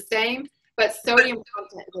looks the same, but sodium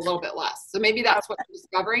content is a little bit less. So maybe that's what you're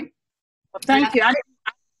discovering. Well, thank you. I did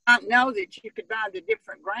not know that you could buy the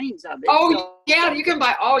different grains of it. Oh, yeah, you can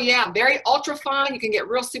buy, very ultra fine. You can get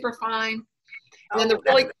real super fine. And then the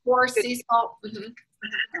really coarse sea salt.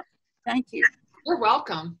 Thank you. You're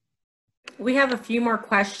welcome. We have a few more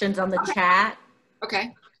questions on the chat.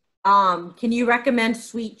 Okay. Can you recommend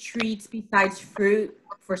sweet treats besides fruit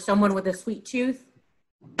for someone with a sweet tooth?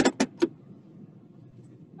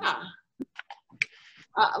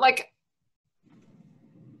 Like,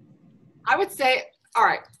 I would say, all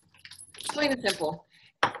right, plain and simple.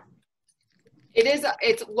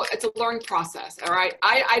 It's a learning process. All right.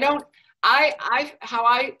 How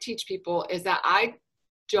I teach people is that I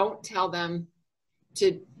don't tell them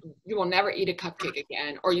you will never eat a cupcake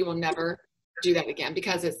again, or you will never do that again,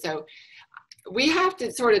 because it's so, we have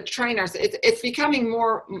to sort of train ourselves. It's becoming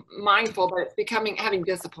more mindful, but it's becoming having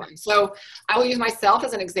discipline. So I will use myself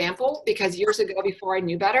as an example, because years ago, before I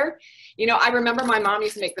knew better, I remember my mom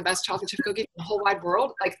used to make the best chocolate chip cookies in the whole wide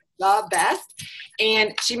world, like the best.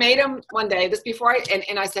 And she made them one day, this before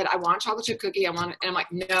and I said, I want a chocolate chip cookie. And I'm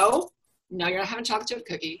like, no, you're not having a chocolate chip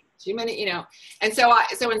cookie. Too many, And so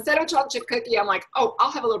instead of a chocolate chip cookie, I'm like, oh,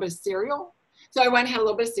 I'll have a little bit of cereal. So I went and had a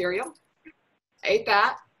little bit of cereal, ate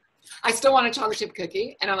that. I still want a chocolate chip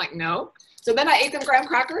cookie. And I'm like, no. So then I ate them graham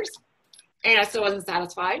crackers, and I still wasn't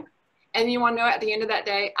satisfied. And you want to know, at the end of that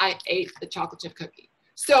day, I ate the chocolate chip cookie.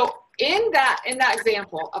 So in that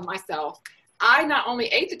example of myself, I not only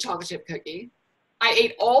ate the chocolate chip cookie, I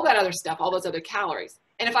ate all that other stuff, all those other calories.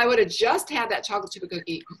 And if I would have just had that chocolate chip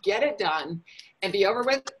cookie, get it done and be over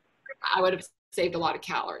with, I would have saved a lot of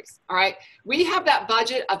calories. All right. We have that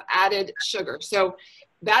budget of added sugar. So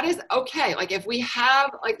that is okay. Like, if we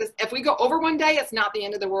have like this, if we go over one day, it's not the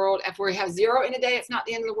end of the world. If we have 0 in a day, it's not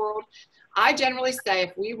the end of the world. I generally say,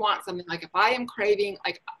 if we want something, like if I am craving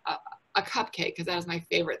like a cupcake, because that is my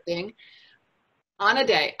favorite thing on a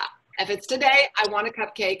day, if it's today, I want a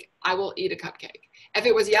cupcake, I will eat a cupcake. If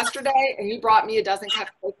it was yesterday and you brought me a dozen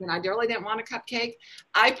cupcakes and I really didn't want a cupcake,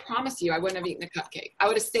 I promise you I wouldn't have eaten a cupcake. I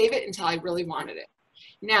would have saved it until I really wanted it.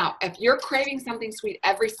 Now, if you're craving something sweet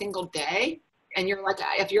every single day, and you're like,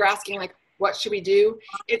 if you're asking like, what should we do?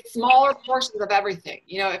 It's smaller portions of everything.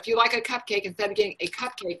 If you like a cupcake, instead of getting a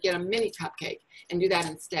cupcake, get a mini cupcake and do that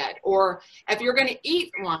instead. Or if you're going to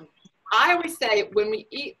eat one, I always say, when we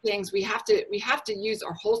eat things, we have to use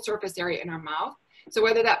our whole surface area in our mouth. So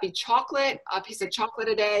whether that be chocolate, a piece of chocolate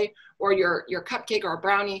a day, or your cupcake or a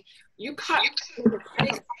brownie, you cut as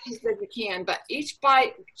many pieces as you can, but each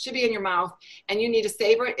bite should be in your mouth, and you need to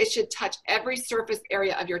savor it. It should touch every surface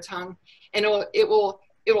area of your tongue, and it will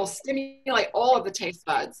stimulate all of the taste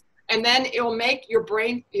buds, and then it will make your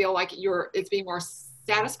brain feel like it's being more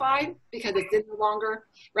satisfied, because it's in there longer,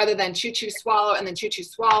 rather than chew, swallow, and then chew,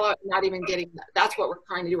 swallow, and not even getting that. That's what we're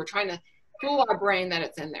trying to do. We're trying to fool our brain that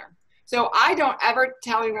it's in there. So I don't ever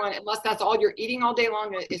tell anyone, unless that's all you're eating all day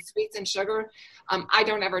long is sweets and sugar, I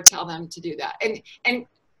don't ever tell them to do that. And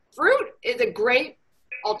fruit is a great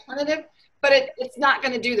alternative, but it's not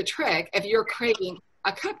going to do the trick if you're craving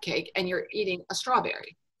a cupcake and you're eating a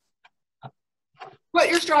strawberry. Put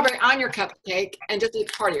your strawberry on your cupcake and just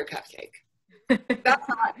eat part of your cupcake.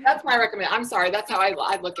 That's my recommendation. I'm sorry, that's how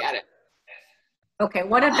I look at it. Okay,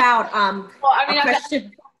 what about a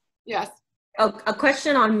question? Yes. Oh, a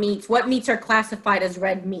question on meats. What meats are classified as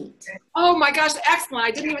red meat? Oh my gosh, excellent.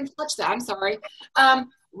 I didn't even touch that. I'm sorry.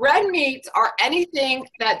 Red meats are anything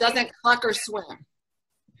that doesn't cluck or swim.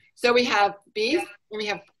 So we have beef, and we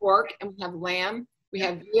have pork, and we have lamb, we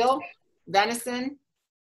have veal, venison,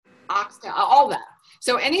 oxtail, all that.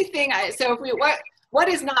 So anything, what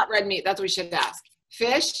is not red meat? That's what we should ask.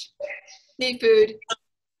 Fish, seafood,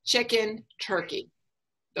 chicken, turkey.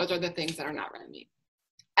 Those are the things that are not red meat.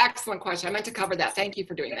 Excellent question. I meant to cover that. Thank you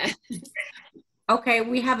for doing that. Okay,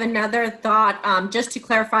 we have another thought. Just to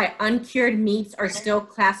clarify, uncured meats are still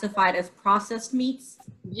classified as processed meats?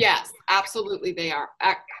 Yes, absolutely they are.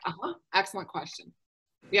 Excellent question.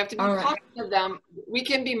 We have to be All right. cautious of them. We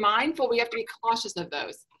can be mindful. We have to be cautious of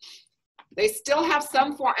those. They still have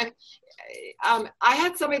some form. And I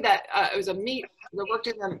had somebody that it was a meat that worked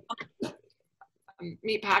in the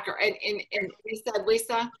meat packer, and he said,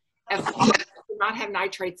 Lisa, if meat did not have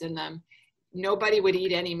nitrates in them, nobody would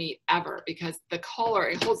eat any meat ever, because the color,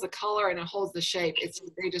 it holds the color and it holds the shape.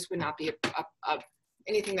 They just would not be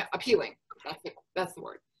anything that appealing. That's the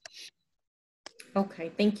word.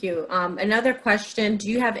 Okay, thank you. Another question, do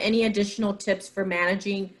you have any additional tips for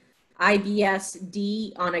managing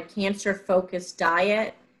IBS-D on a cancer-focused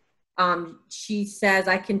diet? She says,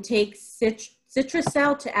 I can take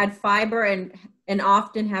citrusel to add fiber and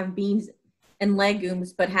often have beans and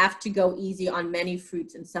legumes, but have to go easy on many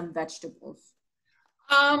fruits and some vegetables.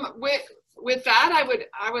 With that,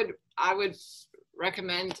 I would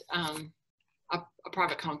recommend a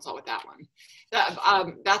private consult with that one.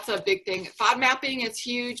 That's a big thing. FOD mapping is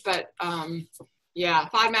huge, but yeah,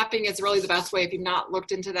 FOD mapping is really the best way. If you've not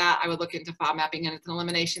looked into that, I would look into FOD mapping, and it's an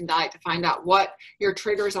elimination diet to find out what your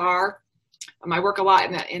triggers are. I work a lot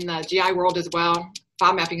in the GI world as well.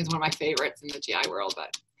 FOD mapping is one of my favorites in the GI world,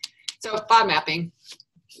 but so FOD mapping,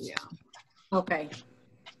 yeah. Okay,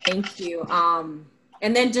 thank you.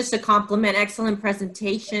 And then just a compliment, excellent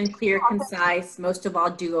presentation, clear, concise, most of all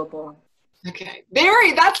doable. Okay,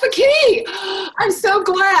 Barry, that's the key. I'm so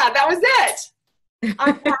glad that was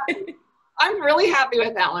it. I'm really happy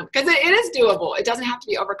with that one, because it is doable. It doesn't have to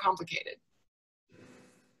be overcomplicated.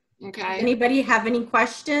 Okay. Anybody have any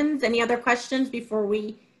questions? Any other questions before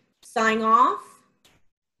we sign off?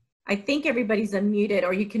 I think everybody's unmuted,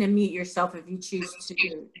 or you can unmute yourself if you choose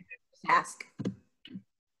to ask.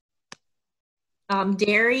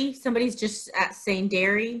 Dairy, somebody's just saying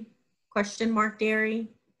dairy, question mark dairy.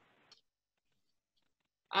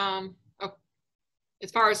 Oh,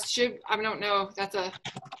 as far as I don't know, that's a.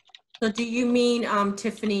 So do you mean,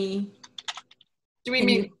 Tiffany? Do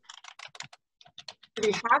we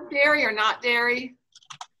have dairy or not dairy?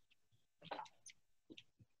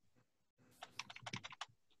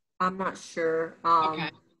 I'm not sure. Okay.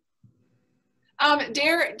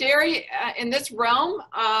 Dairy in this realm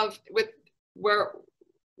of where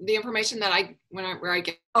the information that where I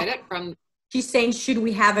get it from. She's saying, should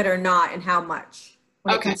we have it or not, and how much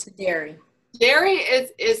when it comes to dairy? Dairy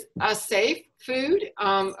is a safe food.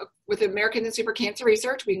 With American Institute for Cancer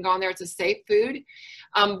Research, we can go on there. It's a safe food.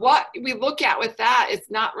 What we look at with that, it's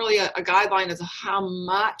not really a guideline as to how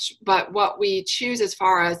much, but what we choose as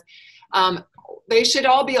far as they should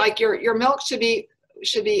all be like your milk should be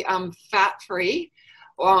fat-free.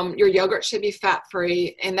 Your yogurt should be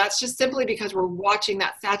fat-free, and that's just simply because we're watching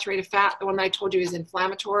that saturated fat. The one that I told you is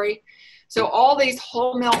inflammatory. So all these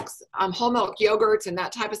whole milk yogurts and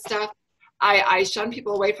that type of stuff, I shun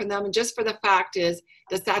people away from them, and just for the fact is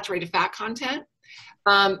the saturated fat content.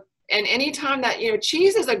 And anytime that,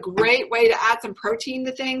 cheese is a great way to add some protein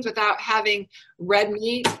to things without having red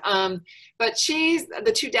meat. But cheese,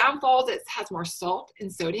 the two downfalls, it has more salt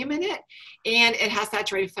and sodium in it, and it has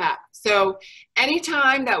saturated fat. So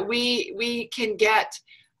anytime that we can get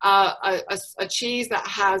a cheese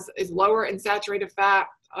that is lower in saturated fat,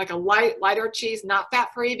 like a lighter cheese, not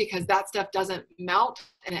fat-free, because that stuff doesn't melt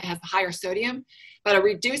and it has higher sodium, but a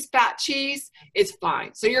reduced fat cheese is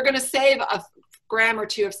fine. So you're gonna save a gram or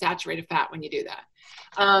two of saturated fat when you do that.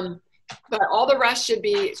 But all the rest should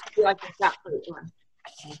be like the fat-free one.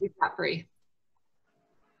 Be fat-free.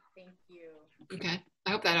 Thank you. Okay,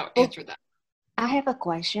 I hope that answered that. I have a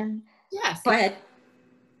question. Yes. Go ahead.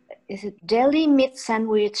 Is it deli meat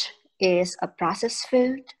sandwich is a processed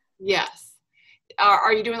food? Yes.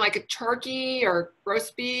 Are you doing like a turkey or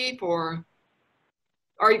roast beef, or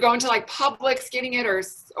are you going to like Publix getting it,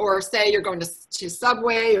 or say you're going to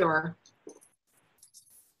Subway, or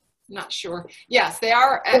not sure? Yes, they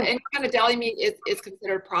are. Any kind of deli meat is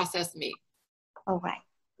considered processed meat. All right.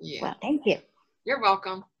 Yeah. Well, thank you. You're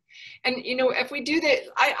welcome. And if we do that,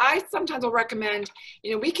 I sometimes will recommend,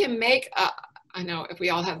 we can make I know if we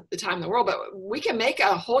all have the time in the world, but we can make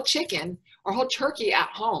a whole chicken or whole turkey at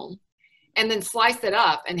home, and then slice it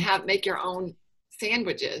up and make your own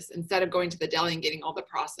sandwiches instead of going to the deli and getting all the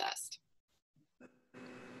processed.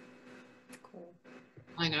 Cool.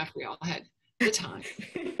 I know if we all had the time.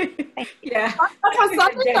 Yeah. That's what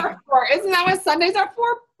Sundays are for. Isn't that what Sundays are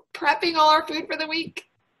for? Prepping all our food for the week.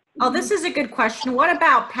 Oh, this is a good question. What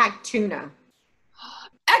about packed tuna?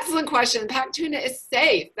 Excellent question. Packed tuna is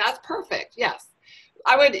safe. That's perfect. Yes.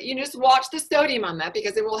 I would, you just watch the sodium on that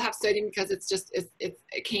because it will have sodium because it's just, it's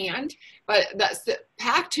canned. But that's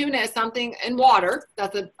packed tuna is something in water.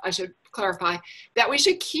 I should clarify that we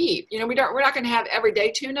should keep. You know, we're not going to have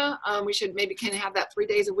everyday tuna. We should maybe can have that 3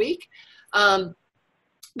 days a week. But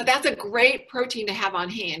that's a great protein to have on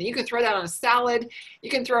hand. You can throw that on a salad. You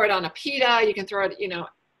can throw it on a pita. You can throw it, you know,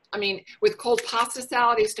 I mean, with cold pasta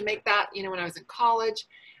salad, I used to make that, you know, when I was in college.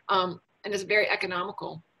 And it's very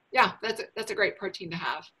economical. Yeah, that's a great protein to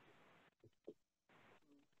have.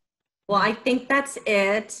 Well, I think that's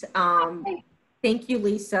it. Thank you,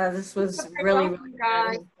 Lisa. This was really, really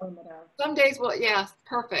guys. good. Informative. Some days, well, yeah,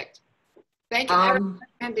 perfect. Thank you for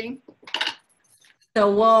attending.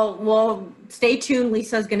 So we'll stay tuned.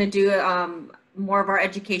 Lisa's going to do more of our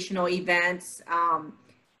educational events.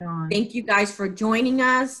 Thank you guys for joining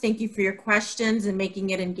us. Thank you for your questions and making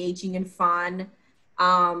it engaging and fun.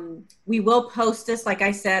 We will post this, like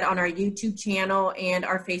I said, on our YouTube channel and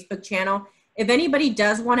our Facebook channel. If anybody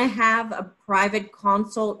does want to have a private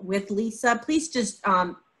consult with Lisa, please just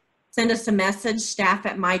send us a message,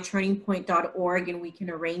 staff@myturningpoint.org, and we can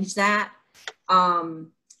arrange that.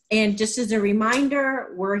 And just as a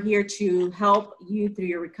reminder, we're here to help you through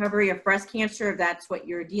your recovery of breast cancer, if that's what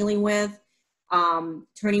you're dealing with.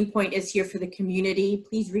 Turning Point is here for the community.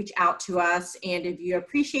 Please reach out to us. And if you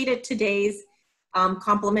appreciated today's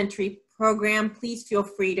complimentary program, please feel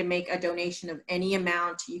free to make a donation of any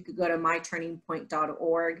amount. You could go to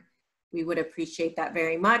myturningpoint.org. We would appreciate that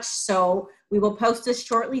very much. So we will post this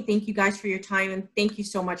shortly. Thank you guys for your time. And thank you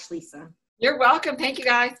so much, Lisa. You're welcome. Thank you,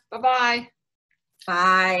 guys. Bye-bye.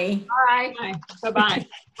 Bye. Bye. Bye. Bye-bye.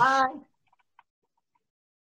 Bye.